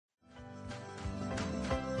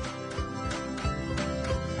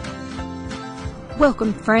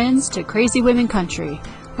Welcome, friends, to Crazy Women Country,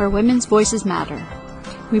 where women's voices matter.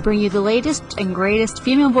 We bring you the latest and greatest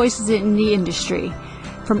female voices in the industry,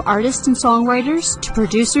 from artists and songwriters to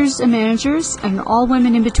producers and managers and all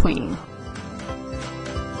women in between.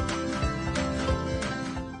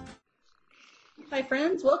 Hi,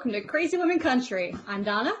 friends. Welcome to Crazy Women Country. I'm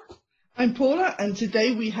Donna. I'm Paula, and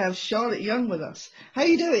today we have Charlotte Young with us. How are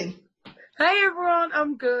you doing? Hey, everyone.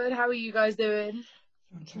 I'm good. How are you guys doing?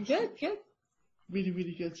 Fantastic. Good. Really,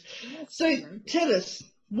 really good. So, tell us,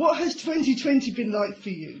 what has 2020 been like for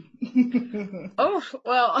you? Oh,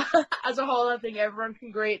 well, as a whole, I think everyone can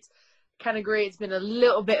agree it's been a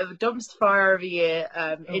little bit of a dumpster fire of a year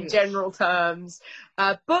in general terms.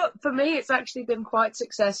 But for me, it's actually been quite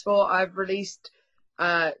successful. I've released,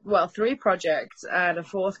 3 projects and a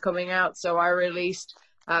 4th coming out. So I released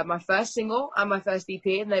my first single and my first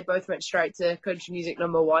EP, and they both went straight to country music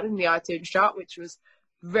 #1 in the iTunes chart, which was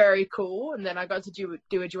very cool. And then I got to do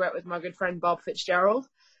a duet with my good friend Bob Fitzgerald,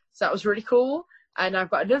 so that was really cool. And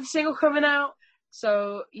I've got another single coming out,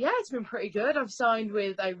 so yeah, it's been pretty good. I've signed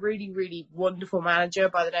with a really, really wonderful manager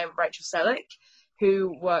by the name of Rachel Selleck,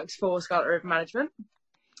 who works for Scarlet River Management.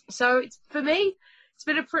 So for me, it's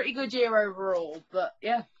been a pretty good year overall. But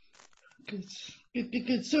yeah,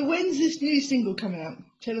 Good. So when's this new single coming out?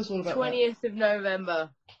 Tell us all about 20th of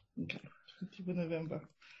November. Okay, 20th of November.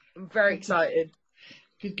 I'm very excited.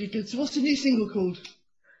 Good. So what's the new single called?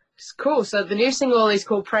 It's cool. So the new single is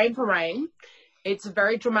called Praying for Rain. It's a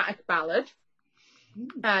very dramatic ballad.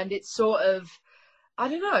 And it's sort of, I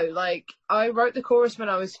don't know, like, I wrote the chorus when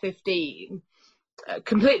I was 15,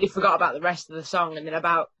 completely forgot about the rest of the song. And then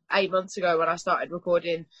about 8 months ago, when I started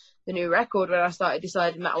recording the new record, when I started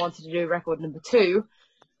deciding that I wanted to do record #2,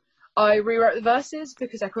 I rewrote the verses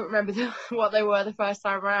because I couldn't remember what they were the first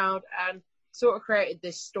time around, and sort of created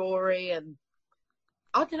this story. And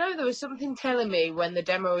I don't know, there was something telling me when the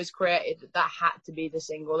demo was created that had to be the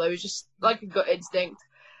single. There was just like a gut instinct.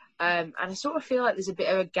 And I sort of feel like there's a bit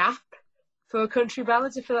of a gap for country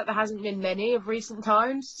ballads. I feel like there hasn't been many of recent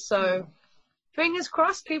times. So fingers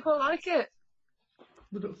crossed people like it.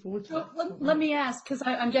 We look forward to that. Let me ask, because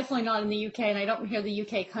I'm definitely not in the UK and I don't hear the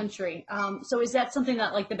UK country. So is that something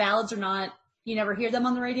that, like, the ballads are not, you never hear them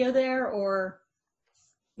on the radio there, or?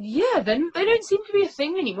 Yeah, then they don't seem to be a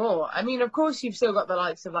thing anymore. I mean, of course, you've still got the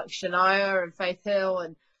likes of like Shania and Faith Hill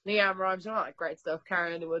and LeAnn Rimes and all that great stuff,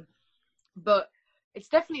 Carrie Underwood. But it's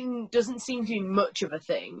definitely doesn't seem to be much of a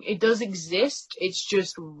thing. It does exist. It's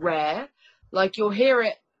just rare. Like, you'll hear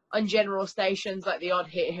it on general stations, like the odd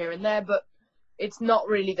hit here and there, but it's not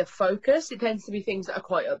really the focus. It tends to be things that are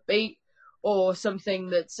quite upbeat or something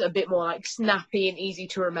that's a bit more like snappy and easy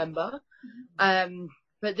to remember.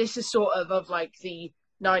 But this is sort of like the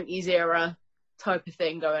 90s era type of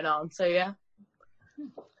thing going on. So yeah.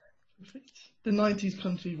 The 90s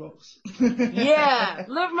country rocks. Yeah,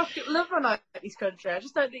 love my 90s country. I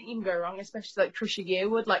just don't think you can go wrong, especially like Trisha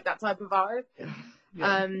Yearwood, like that type of vibe.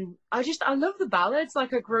 Yeah. I love the ballads.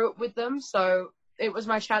 Like, I grew up with them, so it was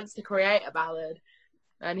my chance to create a ballad,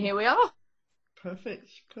 and here we are. Perfect.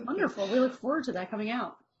 Wonderful. We look forward to that coming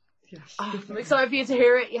out. Yes. I'm excited for you to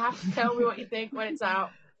hear it. You have to tell me what you think when it's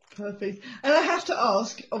out. Perfect. And I have to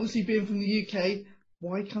ask, obviously being from the UK,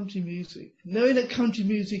 why country music? Knowing that country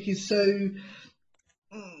music is so,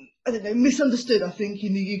 misunderstood, I think,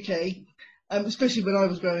 in the UK, especially when I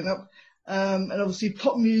was growing up. And obviously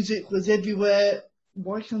pop music was everywhere.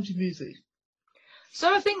 Why country music?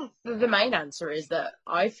 So I think the main answer is that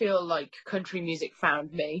I feel like country music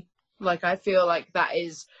found me. Like, I feel like that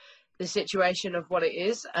is the situation of what it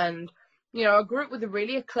is. And you know, I grew up with a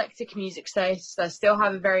really eclectic music taste. I still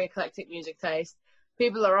have a very eclectic music taste.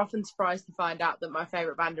 People are often surprised to find out that my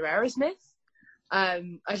favourite band are Aerosmith.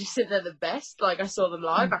 I just think they're the best. Like, I saw them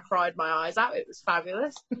live. I cried my eyes out. It was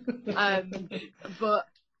fabulous. But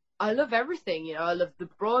I love everything, you know. I love the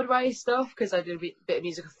Broadway stuff because I did a bit of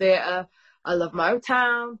musical theatre. I love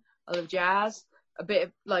Motown. I love jazz. A bit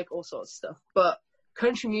of, like, all sorts of stuff. But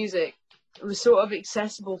country music, it was sort of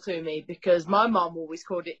accessible to me because my mom always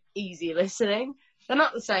called it easy listening. They're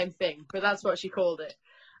not the same thing, but that's what she called it.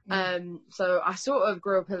 So I sort of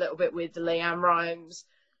grew up a little bit with the LeAnn Rimes,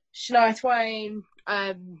 Shania Twain,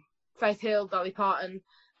 Faith Hill, Dolly Parton.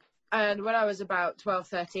 And when I was about 12,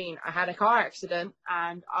 13, I had a car accident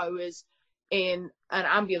and I was in an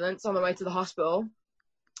ambulance on the way to the hospital.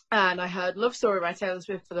 And I heard Love Story by Taylor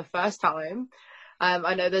Swift for the first time.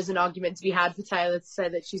 I know there's an argument to be had for Taylor to say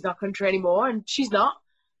that she's not country anymore, and she's not,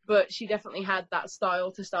 but she definitely had that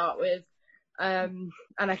style to start with. And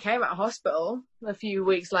I came out of hospital a few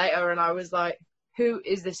weeks later and I was like, who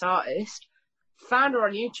is this artist? Found her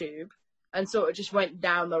on YouTube and sort of just went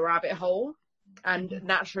down the rabbit hole. and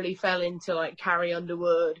naturally fell into like Carrie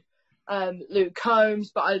Underwood, Luke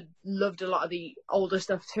Combs, but I loved a lot of the older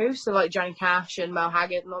stuff too, so like Johnny Cash and Mel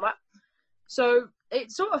Haggard and all that. So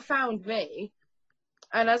it sort of found me,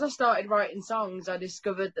 and as I started writing songs, I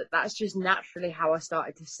discovered that that's just naturally how I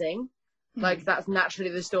started to sing. Like that's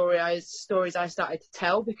naturally the stories I started to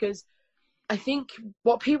tell, because I think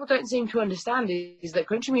what people don't seem to understand is that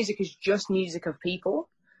country music is just music of people.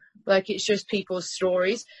 Like it's just people's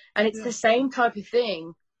stories, and it's the same type of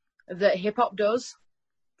thing that hip hop does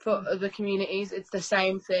for other communities. It's the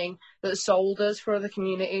same thing that soul does for other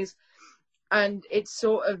communities, and it's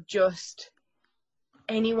sort of just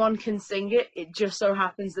anyone can sing it. It just so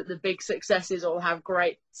happens that the big successes all have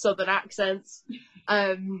great southern accents,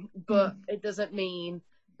 but it doesn't mean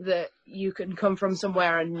that you can come from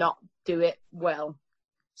somewhere and not do it well.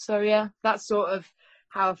 So yeah, that's sort of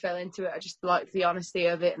how I fell into it. I just liked the honesty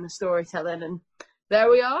of it and the storytelling, and there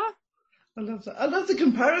we are. I love that. I love the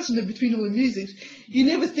comparison between all the musics. You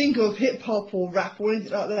never think of hip hop or rap or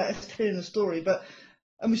anything like that as telling a story, but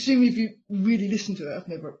I'm assuming if you really listen to it, I've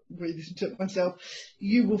never really listened to it myself,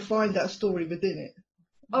 you will find that story within it.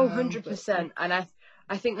 Oh, 100%. And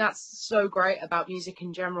I think that's so great about music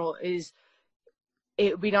in general, is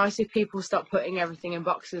it would be nice if people stopped putting everything in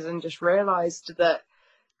boxes and just realised that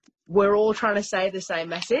we're all trying to say the same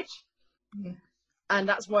message. Mm. And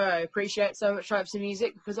that's why I appreciate so much types of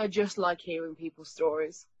music, because I just like hearing people's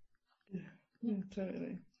stories. Yeah,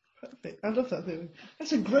 totally. Perfect. I love that theory.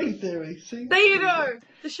 That's a great theory. See? There you go.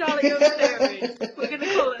 The Charlotte Young theory. We're going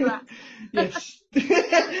to call it that. Yes.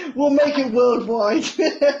 We'll make it worldwide. Do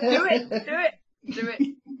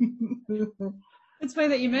it. It's funny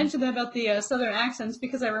that you mentioned that about the southern accents,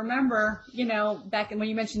 because I remember, back when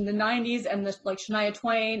you mentioned the 90s and like Shania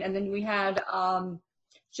Twain, and then we had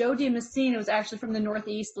Jo Dee Messina was actually from the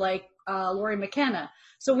Northeast, like Lori McKenna.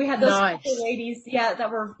 So we had those couple ladies,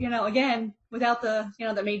 that were, again, without the,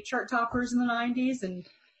 that made chart toppers in the 90s, and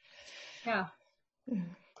yeah.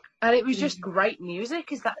 And it was just great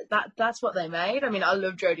music. That's what they made. I mean, I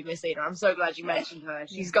love Jo Dee Messina. I'm so glad you mentioned her.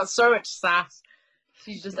 She's got so much sass.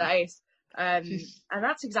 She's just ace. And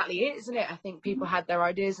that's exactly it, isn't it? I think people had their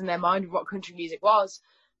ideas in their mind of what country music was,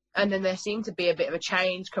 and then there seemed to be a bit of a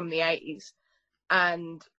change come the 80s,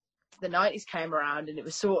 and the 90s came around, and it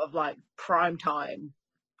was sort of like prime time.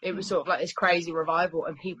 It was sort of like this crazy revival,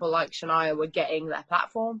 and people like Shania were getting their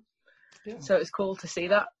platform. Yeah. So it was cool to see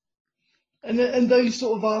that. And those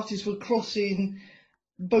sort of artists were crossing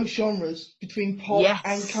both genres between pop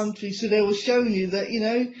and country, so they were showing you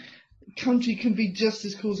that, country can be just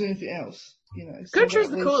as cool as anything else. So country's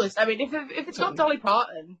the coolest. I mean, if it's got Dolly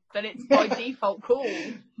Parton, then it's by default cool.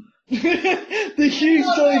 The huge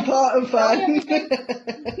Dolly Parton fan.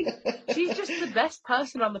 She's just the best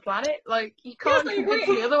person on the planet. Like, you can't convince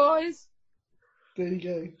me otherwise. There you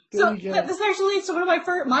go. This actually leads to one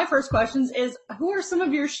of my first questions is, who are some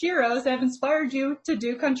of your sheroes that have inspired you to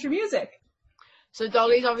do country music? So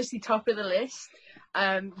Dolly's obviously top of the list.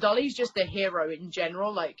 Dolly's just a hero in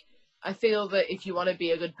general. Like, I feel that if you want to be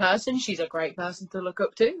a good person, she's a great person to look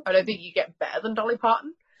up to. I don't think you get better than Dolly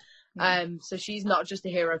Parton. So she's not just a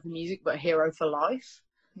hero for music, but a hero for life.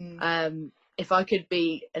 If I could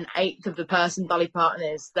be an eighth of the person Dolly Parton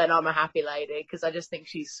is, then I'm a happy lady, because I just think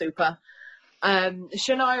she's super.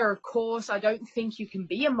 Shania, of course. I don't think you can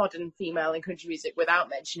be a modern female in country music without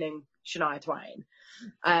mentioning Shania Twain.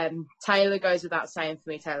 Taylor goes without saying for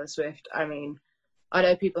me, Taylor Swift. I mean, I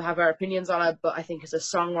know people have their opinions on her, but I think as a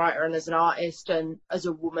songwriter and as an artist and as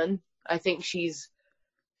a woman, I think she's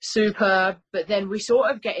superb. But then we sort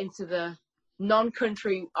of get into the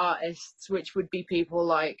non-country artists, which would be people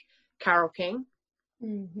like Carole King.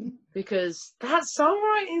 Because that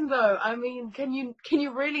songwriting, though, I mean, can you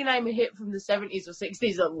really name a hit from the 70s or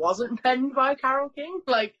 60s that wasn't penned by Carole King?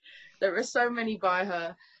 Like, there are so many by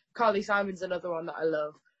her. Carly Simon's another one that I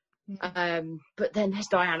love. But then there's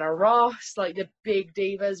Diana Ross, like the big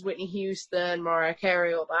divas, Whitney Houston, Mariah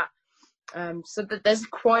Carey, all that. So there's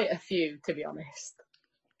quite a few, to be honest.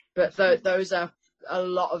 But those are a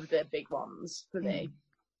lot of the big ones for me.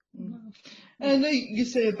 And I know you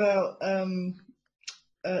say about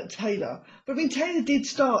Taylor, but I mean, Taylor did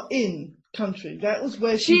start in country. That was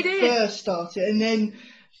where she first started, and then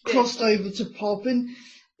crossed over to pop. And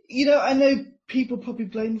I know people probably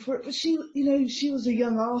blame her for it, but she was a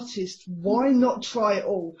young artist. Why not try it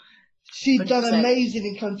all? She'd 100%. Done amazing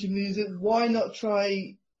in country music. Why not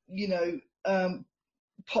try,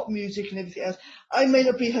 pop music and everything else? I may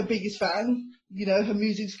not be her biggest fan. Her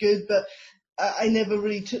music's good, but I never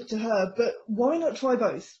really took to her. But why not try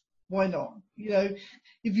both? Why not?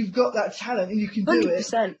 If you've got that talent and you can do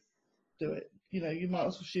 100%. it, do it. you might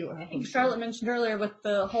as well see what I happens. think Charlotte mentioned earlier with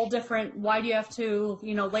the whole different, why do you have to,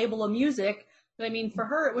 label a music? But I mean, for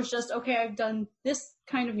her, it was just, okay, I've done this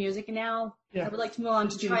kind of music, and now I would like to move on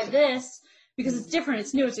to try this, because it's different,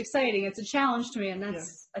 it's new, it's exciting, it's a challenge to me, and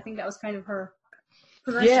that's, I think that was kind of her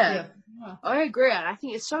progression. Yeah, I agree, and I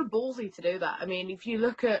think it's so ballsy to do that. I mean, if you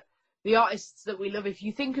look at the artists that we love, if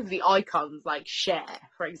you think of the icons like Cher,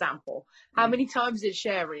 for example, how many times did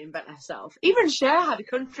Cher reinvent herself? Even Cher had a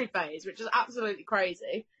country phase, which is absolutely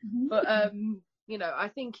crazy. Mm-hmm. But, I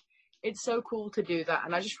think it's so cool to do that,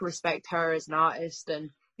 and I just respect her as an artist, and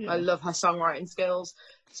I love her songwriting skills.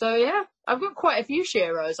 So, yeah, I've got quite a few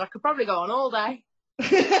Sheros. I could probably go on all day.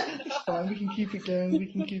 Fine, we can keep it going.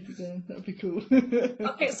 That'd be cool.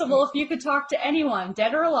 Okay, so if you could talk to anyone,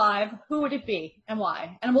 dead or alive, who would it be and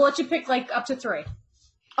why? And we'll let you pick up to 3.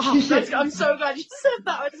 Oh, I'm so glad you said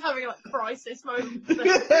that. I was having a crisis moment.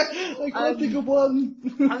 I can't think of one.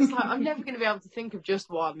 I was like, I'm never going to be able to think of just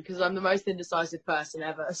one because I'm the most indecisive person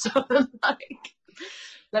ever. So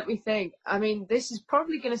let me think. I mean, this is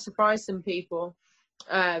probably going to surprise some people.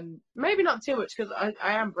 Maybe not too much because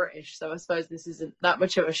I am British, so I suppose this isn't that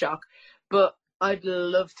much of a shock. But I'd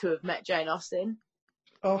love to have met Jane Austen.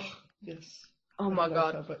 Oh, yes. Oh my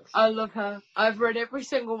God. I love her. I've read every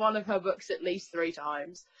single one of her books at least 3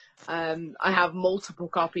 times. I have multiple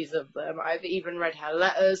copies of them. I've even read her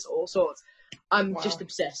letters, all sorts. I'm just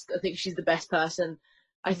obsessed. I think she's the best person.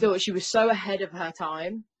 I thought she was so ahead of her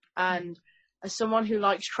time. And as someone who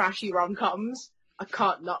likes trashy rom-coms, I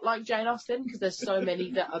can't not like Jane Austen because there's so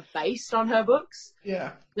many that are based on her books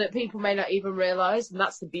that people may not even realise, and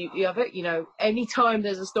that's the beauty of it. Anytime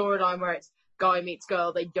there's a storyline where it's guy meets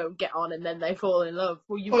girl, they don't get on, and then they fall in love.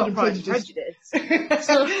 Well, you've got Pride and Prejudice. So,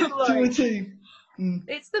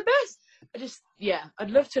 it's the best.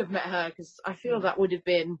 I'd love to have met her because I feel that would have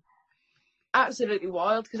been absolutely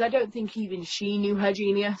wild because I don't think even she knew her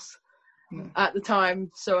genius at the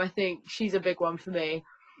time. So I think she's a big one for me.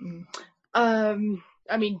 I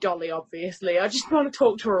mean, Dolly, obviously. I just want to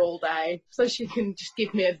talk to her all day so she can just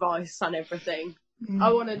give me advice on everything.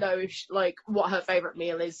 I want to know if what her favourite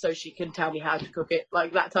meal is so she can tell me how to cook it,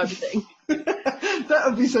 that type of thing. That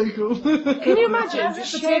would be so cool. Can you imagine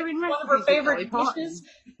just sharing one of her favourite dishes?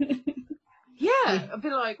 Yeah, I'd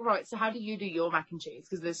be like, right, so how do you do your mac and cheese?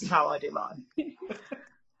 Because this is how I do mine.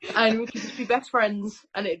 And we could just be best friends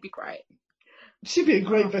and it'd be great. She'd be a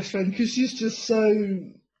great best friend because she's just so...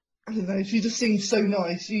 I don't know, she just seems so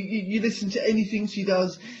nice. You listen to anything she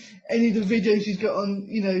does, any of the videos she's got on,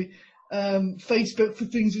 Facebook for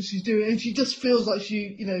things that she's doing, and she just feels like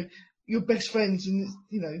you're best friends, and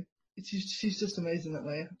she's just amazing that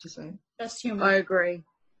way, I have to say. Best human. I agree.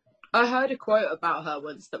 I heard a quote about her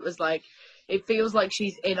once that was like, it feels like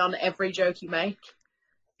she's in on every joke you make,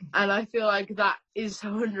 and I feel like that is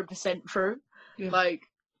 100% true. Yeah.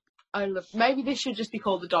 Maybe this should just be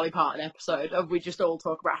called the Dolly Parton episode of we just all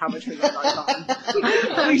talk about how much we love Dolly Parton.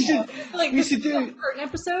 we should do an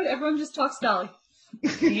episode. Everyone just talks Dolly.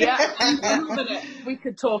 Yeah. We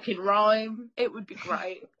could talk in rhyme. It would be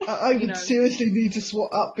great. I would seriously need to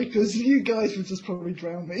swat up because you guys would just probably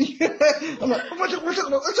drown me. I'm like, what are you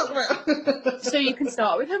talking about? So you can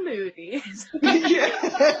start with her movies.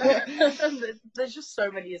 There's just so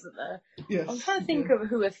many, isn't there? Yes. I'm trying to think of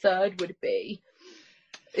who a third would be.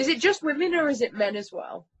 Is it just women or is it men as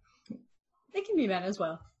well? They can be men as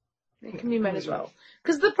well. They can be men as well.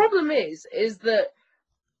 Because the problem is that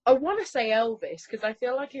I want to say Elvis, because I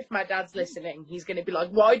feel like if my dad's listening, he's going to be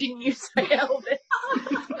like, why didn't you say Elvis?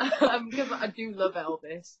 Because I do love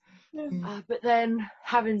Elvis. But then,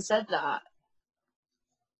 having said that,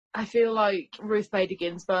 I feel like Ruth Bader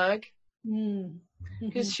Ginsburg,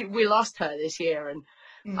 because we lost her this year, and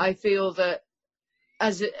I feel that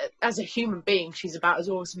as a human being, she's about as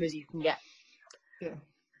awesome as you can get. Yeah.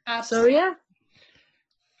 Absolutely. So, yeah.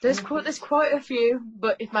 There's quite a few,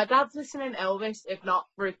 but if my dad's listening, Elvis. If not,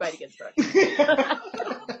 Ruth Bader Ginsburg.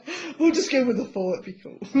 We'll just go with the 4, it'd be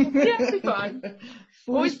cool. Yeah, it'd be fine.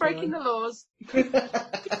 Always breaking the laws.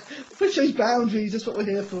 Push those boundaries, that's what we're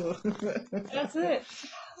here for. That's it.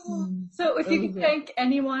 So if you could thank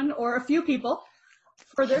anyone or a few people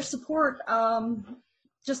for their support,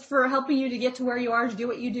 just for helping you to get to where you are to do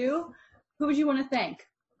what you do, who would you want to thank?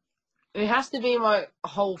 It has to be my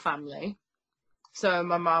whole family. So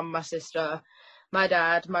my mum, my sister, my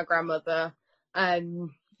dad, my grandmother,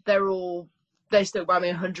 they stuck by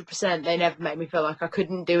me 100%. They never made me feel like I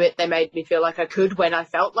couldn't do it. They made me feel like I could when I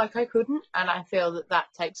felt like I couldn't. And I feel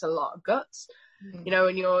that takes a lot of guts.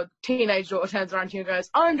 When your teenage daughter turns around to you and goes,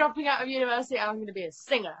 I'm dropping out of university and I'm going to be a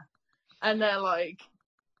singer. And they're like,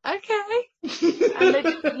 okay. And they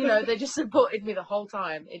just, they just supported me the whole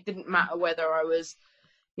time. It didn't matter whether I was,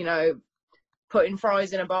 putting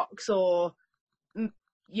fries in a box or,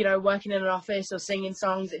 working in an office or singing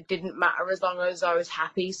songs. It didn't matter as long as I was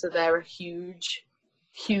happy. So they're a huge,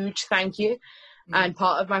 huge thank you. And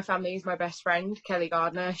part of my family is my best friend, Kelly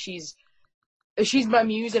Gardner. She's my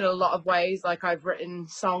muse in a lot of ways. Like, I've written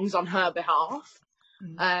songs on her behalf,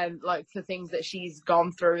 like for things that she's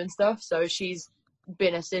gone through and stuff. So she's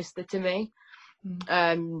been a sister to me,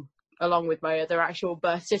 along with my other actual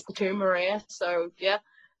birth sister too, Maria. So yeah,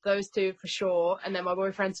 those two for sure. And then my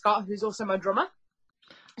boyfriend Scott, who's also my drummer.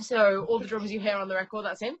 So all the drummers you hear on the record,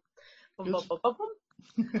 that's him. Bum, bum, bum,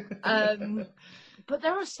 bum. But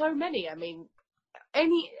there are so many. I mean,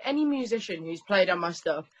 any musician who's played on my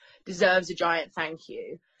stuff deserves a giant thank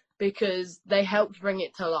you, because they helped bring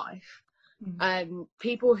it to life.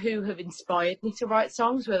 People who have inspired me to write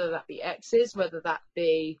songs, whether that be exes, whether that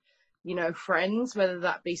be, friends, whether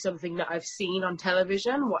that be something that I've seen on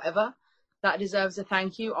television, whatever, that deserves a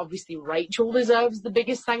thank you. Obviously, Rachel deserves the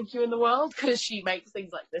biggest thank you in the world, because she makes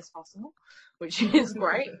things like this possible, which is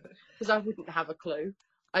great, because I wouldn't have a clue.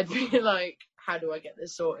 I'd be like, how do I get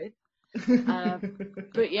this sorted?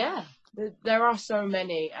 But yeah, there are so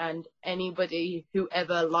many, and anybody who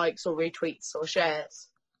ever likes or retweets or shares,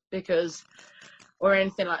 or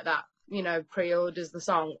anything like that, pre-orders the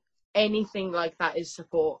song, anything like that is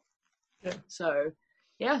support. Yeah. So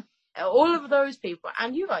yeah, all of those people,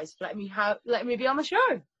 and you guys let me be on the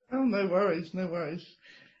show. Oh, no worries.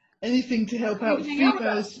 Anything to help out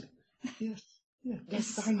females.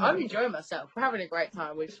 Yes, I'm enjoying myself. We're having a great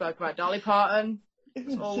time. We've spoken about Dolly Parton.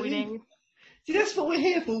 That's all we need. See, that's what we're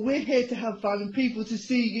here for. We're here to have fun and people to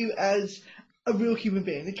see you as a real human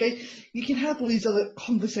being, okay? You can have all these other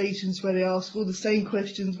conversations where they ask all the same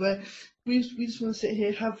questions, where we just want to sit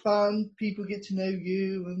here, have fun, people get to know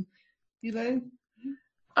you, and,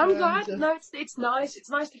 I'm glad. No, it's nice. It's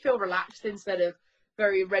nice to feel relaxed instead of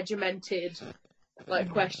very regimented,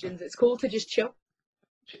 questions. It's cool to just chill.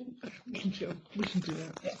 We can chill. We can do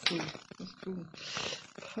that. That's cool.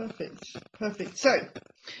 Perfect. So,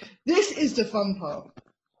 this is the fun part.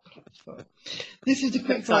 This is the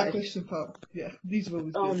quick fire question part. Yeah, these are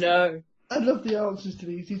always good. Oh no. I love the answers to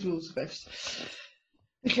these. These are always the best.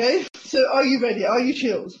 Okay, so are you ready? Are you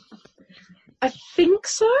chilled? I think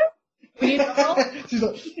so. She's like,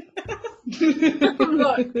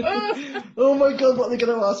 oh my god, what are they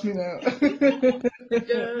going to ask me now?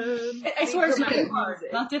 I swear it's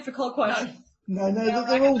not difficult questions. No,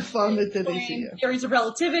 they're all fun. They're easy. Theories of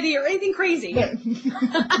relativity or anything crazy. No.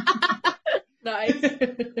 Nice.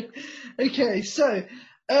 Okay, so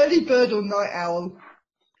early bird or night owl?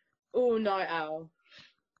 Oh, night owl.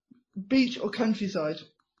 Beach or countryside?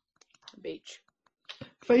 Beach.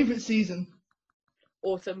 Favourite season?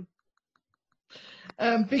 Autumn.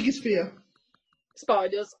 Biggest fear?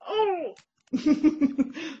 Spiders. Oh.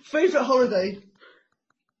 Favourite holiday?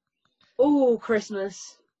 Oh,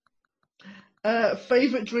 Christmas.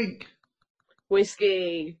 Favourite drink?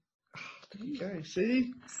 Whiskey. There you go,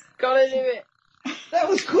 see? Gotta do it. That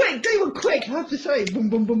was quick. They were quick, I have to say. Boom,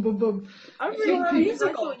 boom, boom, boom, boom. I'm really pleased.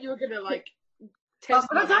 I thought you were going to, test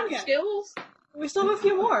my skills. We still have a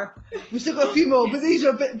few more. We've still got a few more, but these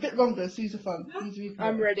are a bit longer, so these are fun.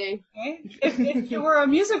 I'm ready. Okay. If you were a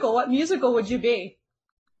musical, what musical would you be?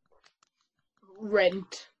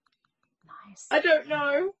 Rent. Nice. I don't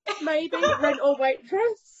know. Maybe Rent or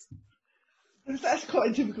Waitress. That's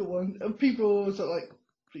quite a difficult one. People always are like,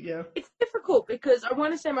 yeah. It's difficult because I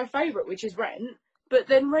want to say my favourite, which is Rent, but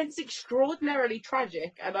then Rent's extraordinarily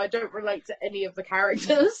tragic, and I don't relate to any of the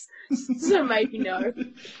characters, so maybe no.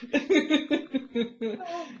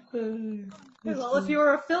 Well, if you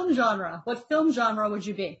were a film genre, what film genre would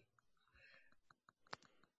you be?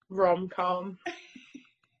 Rom-com.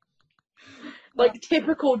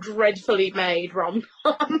 Typical dreadfully made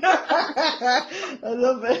rom-com. I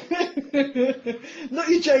love it. Not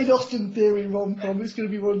your Jane Austen theory rom-com. It's going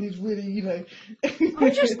to be one of these really,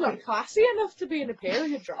 I'm just not classy enough to be in a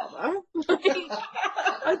period drama.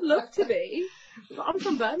 I'd love to be, but I'm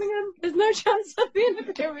from Birmingham. There's no chance of being in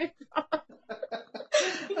a period drama.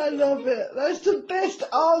 I love it. That's the best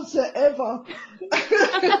answer ever.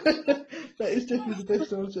 That is definitely the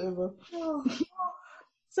best answer ever.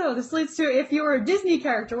 So this leads to, if you were a Disney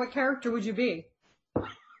character, what character would you be?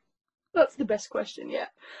 That's the best question yet.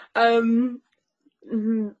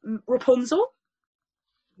 Rapunzel.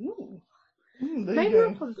 Ooh. Maybe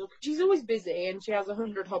Rapunzel. She's always busy and she has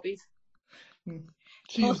 100 hobbies. Well,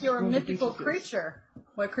 if you're a mythical creature,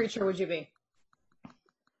 what creature would you be?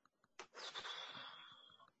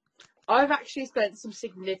 I've actually spent some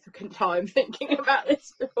significant time thinking about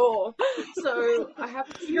this before, so I have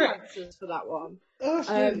a few answers for that one.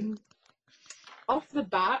 Off the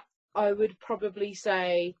bat, I would probably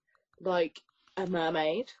say, like, a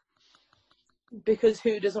mermaid, because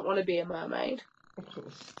who doesn't want to be a mermaid? Of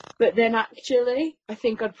course. But then actually, I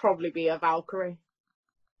think I'd probably be a Valkyrie.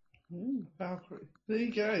 Valkyrie. There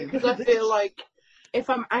you go. Because I feel like if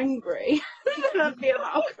I'm angry, then I'd be a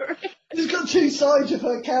Valkyrie. She's got two sides of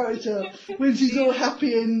her character. When she's all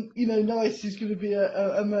happy and, nice, she's going to be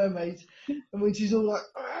a mermaid. And when she's all like,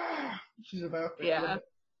 she's a Valkyrie. Yeah.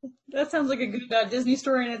 That sounds like a good Disney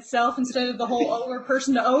story in itself. Instead of the whole ogre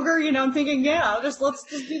person to ogre, I'm thinking, let's just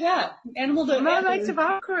do that. Animal to mermaid to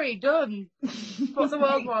Valkyrie, done. What the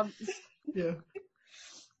world wants. Yeah.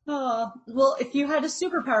 Well, if you had a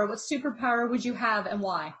superpower, what superpower would you have and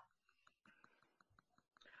why?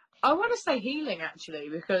 I want to say healing, actually,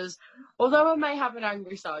 because although I may have an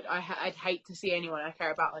angry side, I'd hate to see anyone I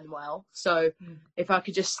care about unwell. So if I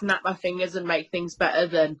could just snap my fingers and make things better,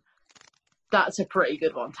 then that's a pretty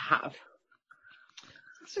good one to have.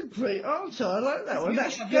 That's a great answer. I like that one.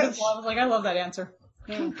 That's beautiful. I was like, I love that answer.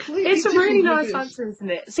 It's a really nice answer, isn't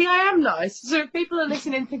it? See, I am nice. So if people are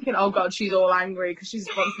listening thinking, oh God, she's all angry because she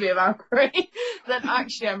wants to be a Valkyrie, then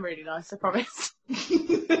actually I'm really nice, I promise.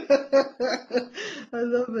 I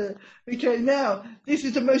love it. Okay, now, this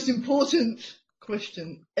is the most important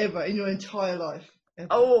question ever in your entire life. Ever.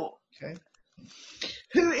 Oh. Okay.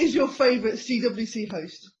 Who is your favourite CWC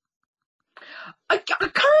host? I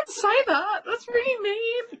can't say that. That's really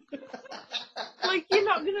mean. Like, you're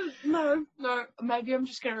not going to... No. Maybe I'm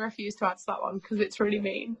just going to refuse to answer that one because it's really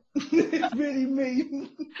mean. It's really mean.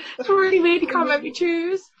 It's really mean. You can't make me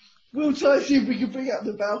choose. We'll try to see if we can bring out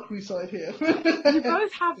the Valkyrie side here. You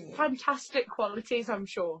both have fantastic qualities, I'm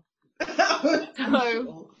sure.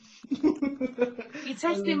 So, you're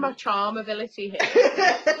testing my charm ability here.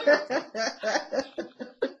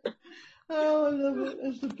 Oh, I love it.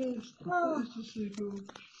 It's the best. It's just so cool.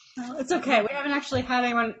 Well, it's okay. We haven't actually had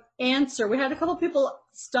anyone answer. We had a couple people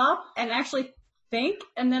stop and actually think,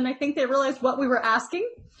 and then I think they realized what we were asking.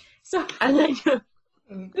 So, and then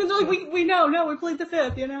they're like, we know, we plead the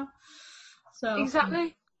fifth, So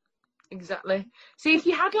Exactly. See, if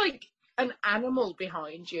you had like an animal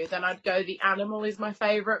behind you, then I'd go the animal is my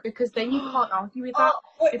favourite, because then you can't argue with that.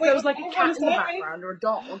 If there was like a cat in the background or a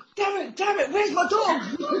dog. Damn it, where's my dog?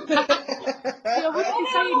 I wouldn't be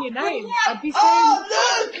saying your name. I'd be saying... Oh,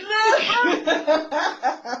 look!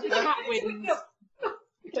 The cat wins.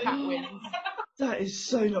 The cat wins. That is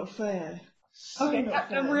so not fair. Okay,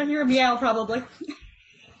 and we're going to hear a meow probably.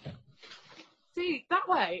 See, that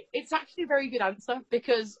way, it's actually a very good answer,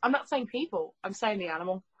 because I'm not saying people, I'm saying the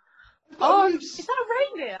animal. Oh, is that a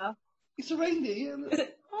reindeer? It's a reindeer. Is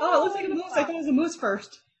it? Oh, it looks like a moose. I thought it was a moose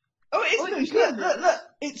first. Oh, it is moose. Look.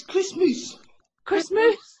 It's Chris Moose. Chris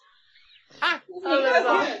Moose?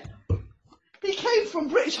 He came from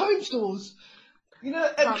British Home Stores.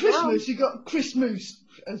 At Christmas, you got Chris Moose.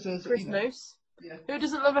 Chris Moose? Yeah. Who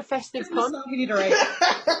doesn't love a festive pun? You need to write.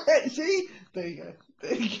 See? There you go.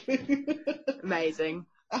 Amazing.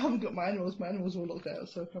 I haven't got my animals. My animals are all locked out,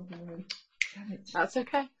 so I can't bring them in. Damn it. That's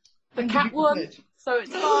okay. The cat won, so it's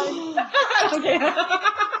fine. Okay.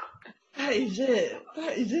 That is it.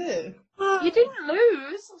 You didn't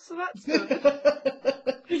lose, so that's good.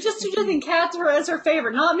 You're just suggesting cats are as her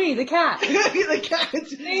favorite, not me, the cat.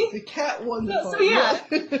 The cat won the fight. So yeah.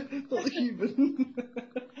 Not the human.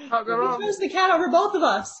 Can't go wrong. You chose the cat over both of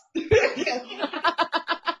us.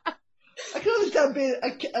 I can understand being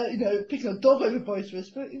picking a dog over both of us,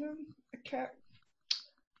 but a cat.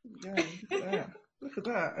 Yeah, look at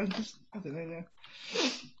that. I don't know now.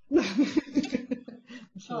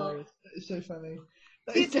 It's hilarious. It's so funny.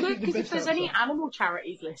 It's good, because if there's any animal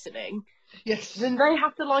charities listening, yes, then they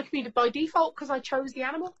have to like me by default because I chose the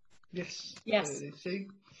animal. Yes. And See?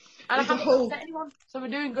 I haven't upset anyone, so we're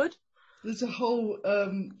doing good. There's a whole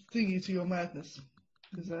thingy to your madness.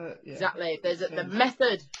 Exactly. There's the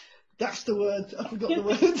method. That's the word. I forgot the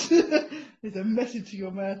word. There's a method to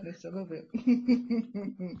your madness. I love it.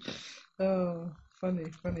 Oh,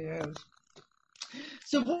 funny as.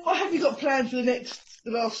 So what have you got planned for the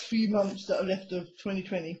last few months that are left of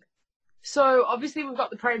 2020? So obviously we've got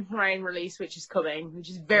the Praying for Rain release, which is coming, which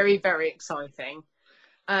is very, very exciting.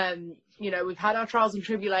 We've had our trials and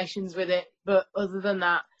tribulations with it, but other than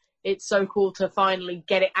that, it's so cool to finally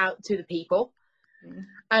get it out to the people.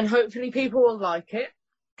 And hopefully people will like it,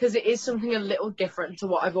 because it is something a little different to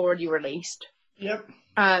what I've already released. Yep.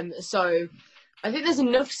 So I think there's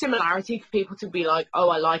enough similarity for people to be like, oh,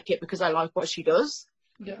 I like it because I like what she does.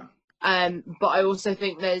 Yeah. But I also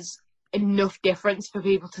think there's enough difference for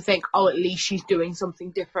people to think, oh, at least she's doing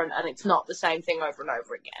something different and it's not the same thing over and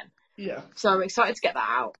over again. Yeah. So I'm excited to get that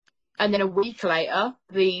out. And then a week later,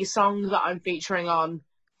 the song that I'm featuring on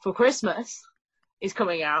for Christmas is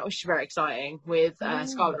coming out, which is very exciting, with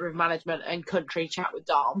Scarlet River Management and Country Chat with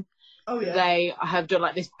Dom. Oh, yeah. They have done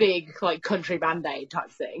like this big like country band-aid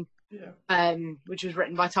type thing. Yeah. Which was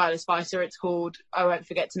written by Tyler Spicer. It's called I Won't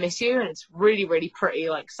Forget to Miss You, and it's really, really pretty,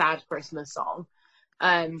 like sad Christmas song.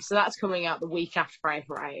 So that's coming out the week after Pray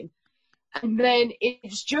for Rain. And then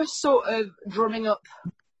it's just sort of drumming up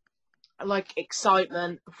like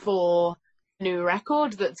excitement for a new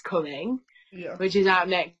record that's coming, which is out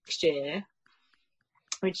next year,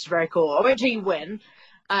 which is very cool. I won't tell you when,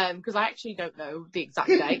 because I actually don't know the exact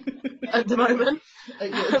date at the moment,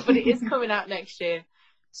 but it is coming out next year.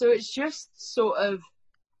 So it's just sort of,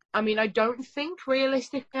 I mean, I don't think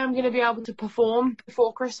realistically I'm going to be able to perform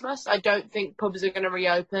before Christmas. I don't think pubs are going to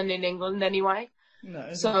reopen in England anyway.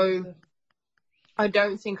 No. So I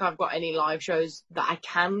don't think I've got any live shows that I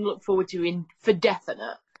can look forward to for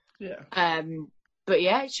definite. Yeah. But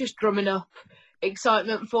yeah, it's just drumming up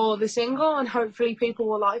excitement for the single, and hopefully people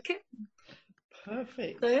will like it.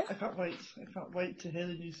 Perfect. So, yeah. I can't wait to hear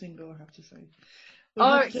the new single, I have to say.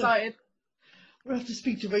 Excited. We'll have to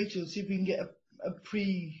speak to Rachel, see if we can get a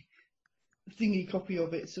pre-thingy copy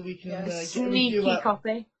of it, so we can get a review out.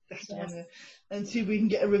 Copy. And see if we can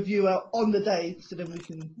get a review out on the day, so then we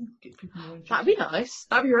can get people more interested. That'd be nice.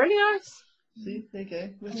 That'd be really nice. See, there you go.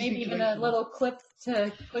 Maybe even a little clip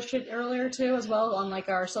to push it earlier too, as well, on like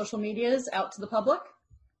our social medias out to the public.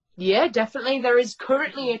 Yeah, definitely. There is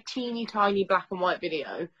currently a teeny tiny black and white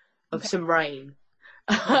video of some rain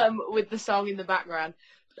with the song in the background.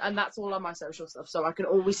 And that's all on my social stuff, so I can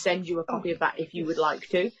always send you a copy of that if you would like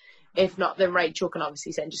to. If not, then Rachel can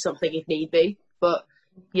obviously send you something if need be. But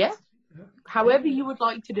yeah, however you would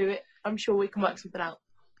like to do it, I'm sure we can work something out.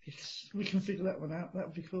 Yes, we can figure that one out. That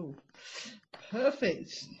would be cool.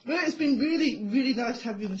 Perfect. Well, it's been really, really nice to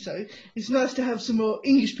have you on the show. It's nice to have some more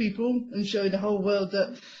English people and showing the whole world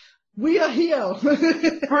that we are here.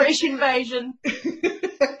 British invasion.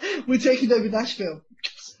 We're taking over Nashville.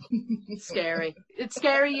 It's scary. It's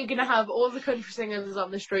scary. You're going to have all the country singers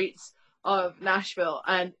on the streets of Nashville,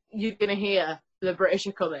 and you're going to hear the British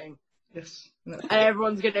are coming. Yes. And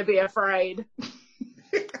everyone's going to be afraid.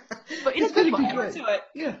 But in a good way.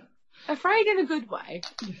 Yeah. Afraid in a good way.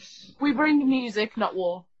 Yes. We bring music, not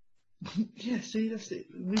war. Yeah, see, that's it.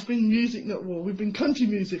 We bring music, not war. We bring country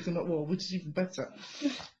music and not war, which is even better.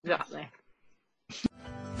 Exactly.